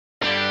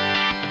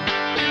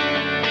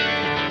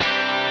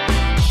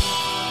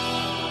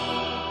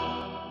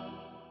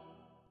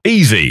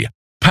easy,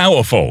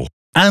 powerful,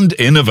 and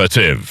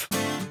innovative.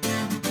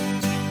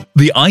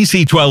 The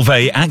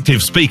iC12A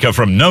active speaker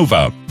from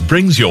Nova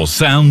brings your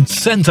sound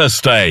center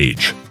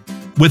stage.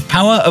 With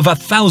power of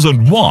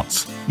 1,000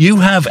 watts, you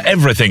have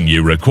everything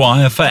you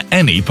require for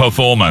any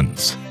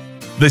performance.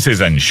 This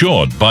is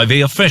ensured by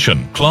the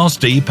efficient Class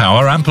D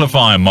power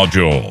amplifier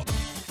module.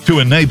 To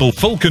enable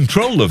full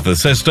control of the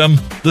system,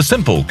 the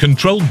simple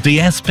CONTROL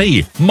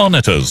DSP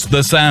monitors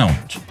the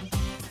sound.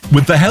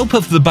 With the help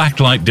of the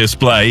backlight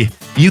display,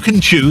 you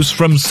can choose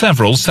from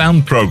several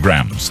sound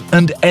programs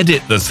and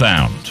edit the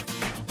sound.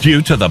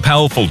 Due to the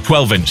powerful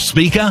 12-inch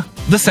speaker,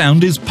 the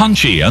sound is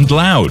punchy and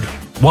loud,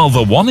 while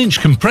the 1-inch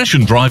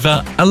compression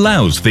driver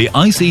allows the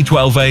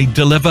iC12A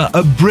deliver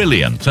a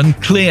brilliant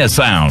and clear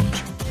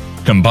sound.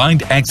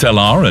 Combined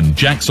XLR and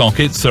jack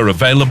sockets are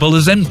available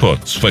as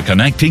inputs for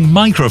connecting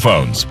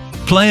microphones,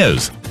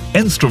 players,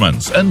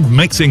 instruments, and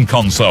mixing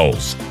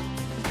consoles.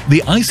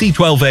 The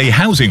iC12A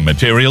housing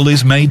material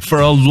is made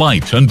for a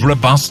light and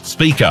robust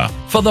speaker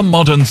for the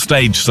modern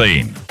stage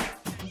scene.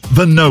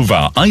 The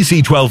Nova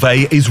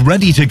iC12A is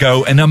ready to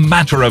go in a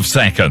matter of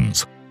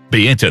seconds,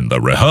 be it in the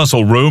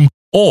rehearsal room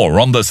or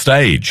on the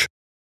stage.